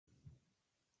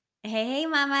Hey,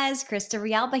 mamas, Krista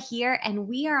Rialba here, and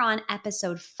we are on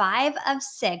episode 5 of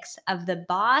 6 of the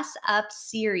Boss Up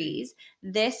series.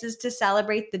 This is to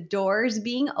celebrate the doors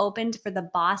being opened for the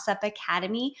Boss Up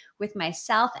Academy with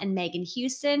myself and Megan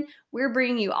Houston. We're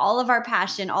bringing you all of our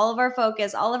passion, all of our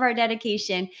focus, all of our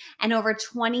dedication, and over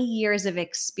 20 years of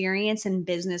experience in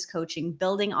business coaching,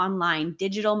 building online,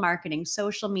 digital marketing,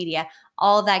 social media,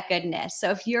 all that goodness.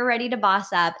 So if you're ready to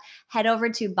boss up, head over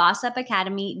to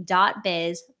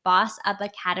bossupacademy.biz,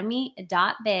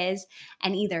 bossupacademy.biz,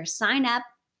 and either sign up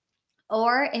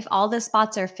or if all the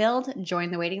spots are filled, join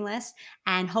the waiting list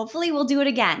and hopefully we'll do it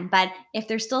again. But if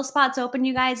there's still spots open,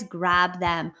 you guys, grab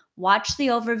them. Watch the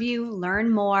overview,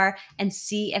 learn more, and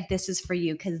see if this is for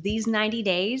you because these 90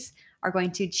 days are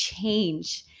going to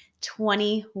change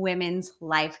 20 women's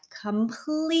life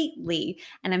completely.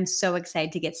 And I'm so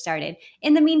excited to get started.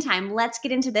 In the meantime, let's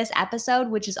get into this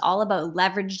episode, which is all about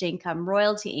leveraged income,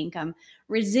 royalty income,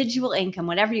 residual income,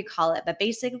 whatever you call it, but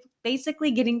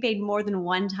basically getting paid more than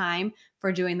one time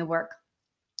for doing the work,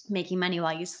 making money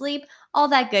while you sleep, all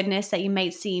that goodness that you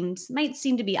might seem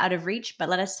to be out of reach, but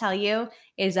let us tell you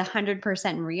is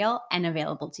 100% real and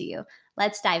available to you.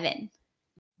 Let's dive in.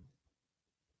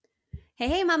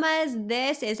 Hey, mamas,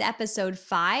 this is episode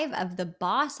 5 of the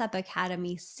Boss Up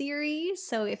Academy series.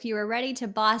 So if you are ready to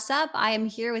boss up, I am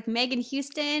here with Megan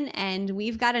Houston and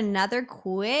we've got another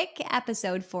quick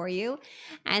episode for you.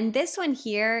 And this one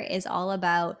here is all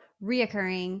about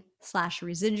reoccurring /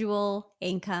 residual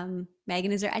income.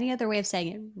 Megan, is there any other way of saying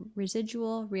it?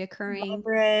 Residual, reoccurring,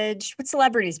 Leverage. What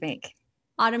celebrities make?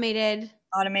 automated,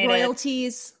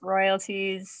 royalties.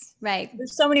 Royalties. Right.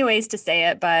 There's so many ways to say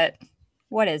it, but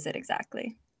what is it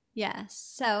exactly? Yes.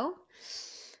 So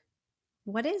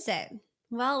what is it?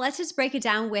 Well, let's just break it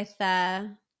down with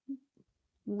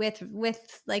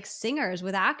like singers,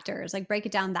 with actors, like break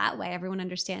it down that way everyone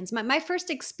understands. My first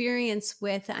experience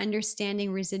with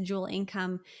understanding residual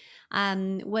income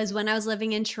was when I was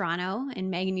living in Toronto. And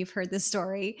Megan, you've heard this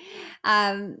story.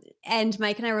 And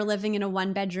Mike and I were living in a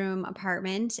 1-bedroom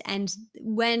apartment. And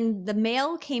when the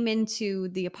mail came into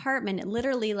the apartment, it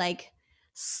literally like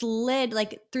slid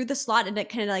like through the slot and it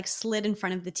kind of like slid in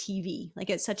front of the TV. Like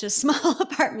it's such a small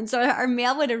apartment. So our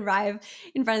mail would arrive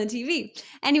in front of the TV.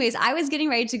 Anyways, I was getting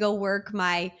ready to go work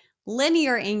my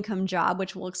linear income job,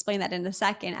 which we'll explain that in a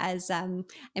second, as a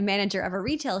manager of a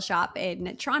retail shop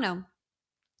in Toronto.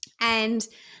 And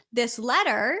this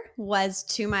letter was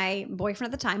to my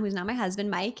boyfriend at the time, who's now my husband,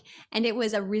 Mike, and it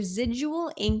was a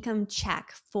residual income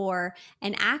check for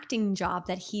an acting job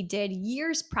that he did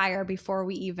years prior before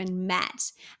we even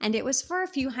met. And it was for a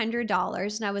few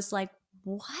 $100s. And I was like,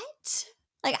 what?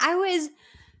 Like, I was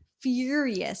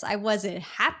furious. I wasn't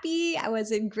happy. I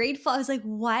wasn't grateful. I was like,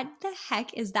 what the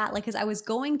heck is that? Like, because I was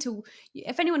going to,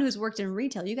 if anyone who's worked in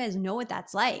retail, you guys know what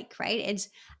that's like, right? It's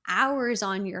hours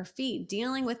on your feet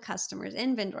dealing with customers,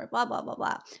 inventory, blah, blah, blah,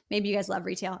 blah. Maybe you guys love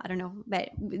retail. I don't know,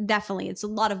 but definitely it's a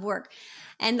lot of work.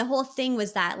 And the whole thing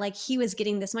was that like he was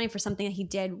getting this money for something that he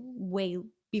did way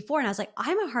before. And I was like,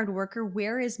 I'm a hard worker.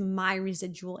 Where is my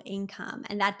residual income?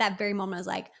 And at that very moment, I was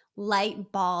like,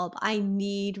 light bulb, I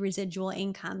need residual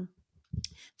income.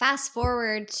 Fast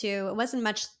forward to, it wasn't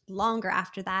much longer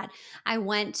after that, I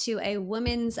went to a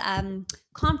women's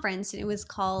conference, and it was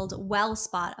called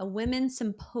WellSpot, a women's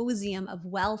symposium of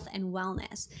wealth and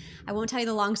wellness. I won't tell you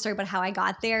the long story about how I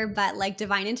got there, but like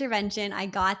divine intervention, I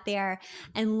got there.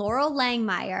 And Laurel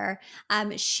Langmeyer,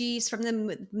 she's from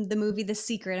the movie The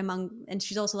Secret, and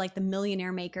she's also like the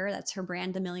Millionaire Maker. That's her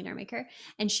brand, The Millionaire Maker.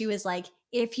 And she was like,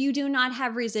 if you do not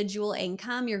have residual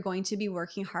income, you're going to be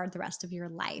working hard the rest of your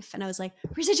life. And I was like,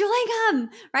 residual income,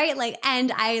 right? Like,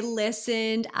 and I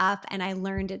listened up and I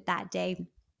learned it that day.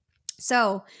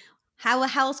 So how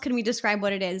else can we describe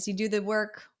what it is? You do the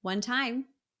work one time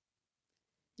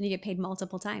and you get paid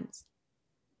multiple times.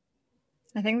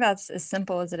 I think that's as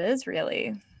simple as it is,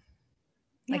 really.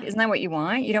 Like, Yeah. isn't that what you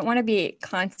want? You don't want to be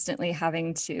constantly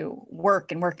having to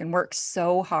work and work and work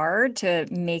so hard to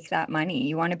make that money.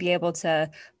 You want to be able to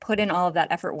put in all of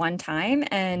that effort one time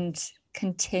and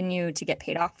continue to get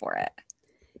paid off for it.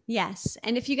 Yes.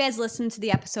 And if you guys listen to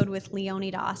the episode with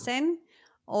Leonie Dawson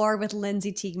or with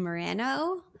Lindsay Teague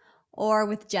Moreno or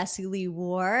with Jessie Lee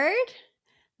Ward,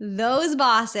 those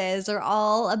bosses are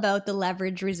all about the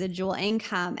leverage residual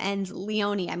income. And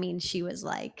Leonie, I mean, she was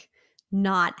like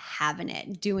not having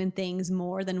it, doing things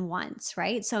more than once,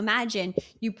 right? So imagine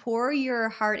you pour your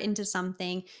heart into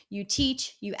something, you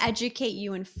teach, you educate,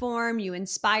 you inform, you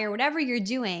inspire, whatever you're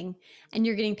doing, and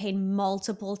you're getting paid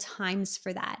multiple times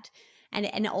for that.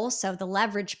 And also the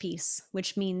leverage piece,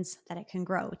 which means that it can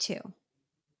grow too.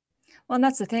 Well, and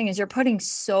that's the thing is you're putting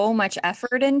so much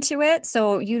effort into it,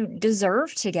 so you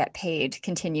deserve to get paid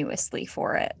continuously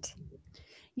for it.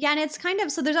 Yeah, and it's kind of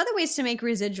so there's other ways to make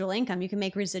residual income. You can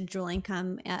make residual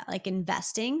income like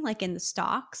investing, like in the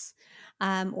stocks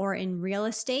or in real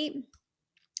estate,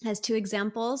 as two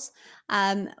examples.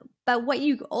 Um, but what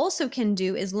you also can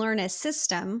do is learn a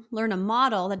system, learn a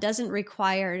model that doesn't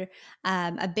require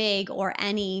a big or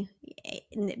any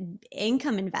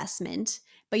income investment,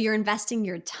 but you're investing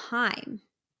your time,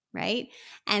 right?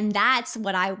 And that's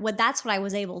what I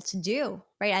was able to do,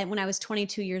 right? When I was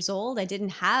 22 years old, I didn't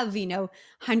have,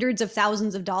 hundreds of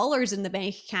thousands of dollars in the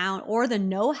bank account or the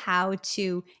know-how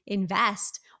to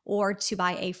invest or to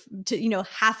buy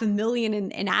half a million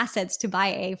in assets to buy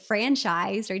a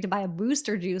franchise, right? To buy a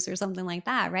booster juice or something like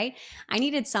that, right? I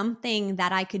needed something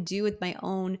that I could do with my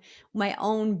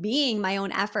own being, my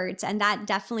own efforts. And that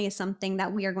definitely is something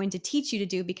that we are going to teach you to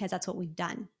do because that's what we've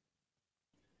done.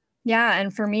 Yeah,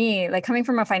 and for me, like coming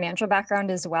from a financial background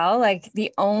as well, like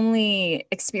the only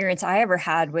experience I ever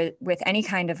had with any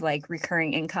kind of like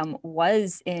recurring income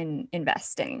was in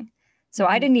investing. So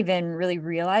I Mm-hmm. didn't even really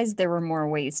realize there were more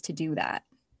ways to do that.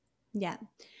 Yeah.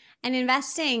 And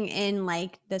investing in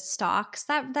like the stocks,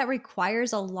 that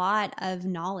requires a lot of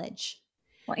knowledge.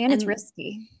 Well, and it's And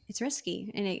risky. it's risky,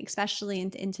 and especially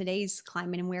in today's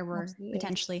climate and where we're Absolutely.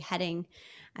 potentially heading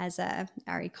as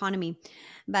our economy.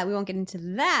 But we won't get into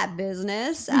that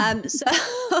business. So,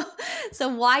 so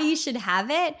why you should have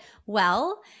it?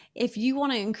 Well, if you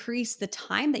want to increase the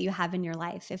time that you have in your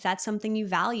life, if that's something you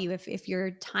value, if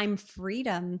your time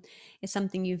freedom is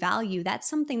something you value, that's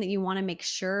something that you want to make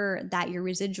sure that your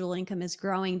residual income is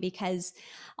growing because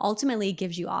ultimately it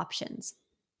gives you options.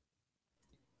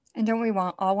 And don't we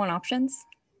all want options?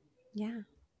 Yeah.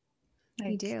 We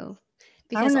Like do. I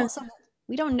Because want to also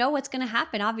we don't know what's going to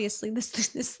happen. Obviously,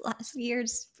 this last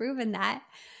year's proven that.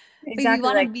 But we exactly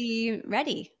want to like be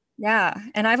ready. yeah,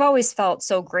 and I've always felt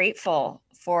so grateful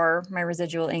for my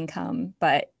residual income,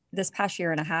 but this past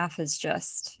year and a half is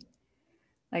just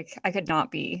like I could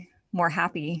not be more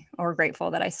happy or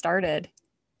grateful that I started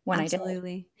when I did.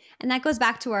 Absolutely. And that goes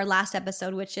back to our last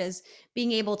episode, which is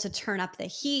being able to turn up the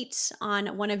heat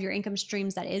on one of your income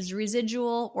streams that is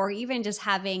residual, or even just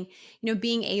having,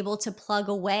 being able to plug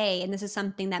away. And this is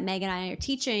something that Meg and I are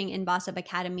teaching in Boss Up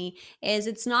Academy is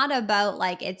it's not about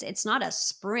like, it's not a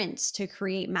sprint to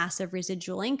create massive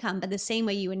residual income, but the same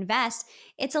way you invest,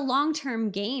 it's a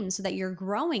long-term game so that you're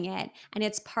growing it. And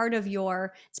it's part of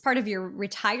your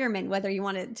retirement, whether you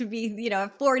want it to be,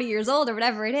 40 years old or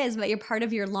whatever it is, but you're part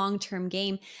of your long-term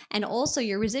game. And also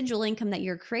your residual income that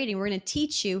you're creating, we're going to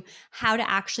teach you how to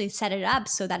actually set it up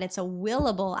so that it's a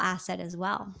willable asset as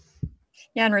well.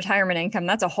 Yeah, and retirement income,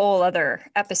 that's a whole other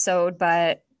episode,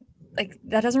 but like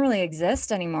that doesn't really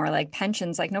exist anymore. Like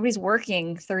pensions, like nobody's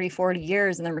working 30, 40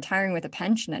 years and then retiring with a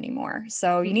pension anymore.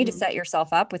 So you need to Mm-mm. set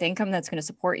yourself up with income that's going to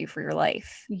support you for your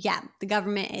life. Yeah, the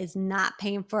government is not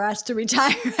paying for us to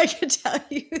retire. I can tell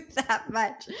you that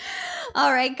much.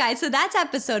 All right, guys. So that's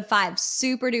episode 5.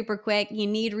 Super duper quick. You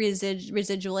need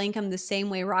residual income the same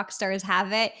way rock stars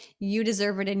have it. You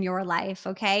deserve it in your life.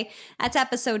 Okay. That's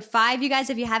episode 5. You guys,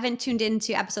 if you haven't tuned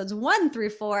into episodes 1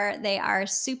 through 4, they are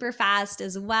super fast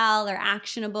as well. They're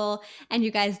actionable. And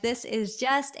you guys, this is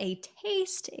just a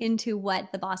taste into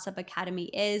what the Boss Up Academy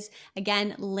is.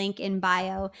 Again, link in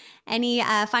bio. Any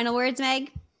final words,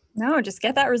 Meg? No, just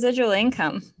get that residual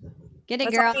income. Get it,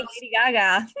 Let's all girls. be Lady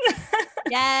Gaga.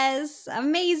 Yes,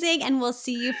 amazing. And we'll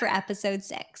see you for episode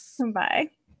 6. Bye.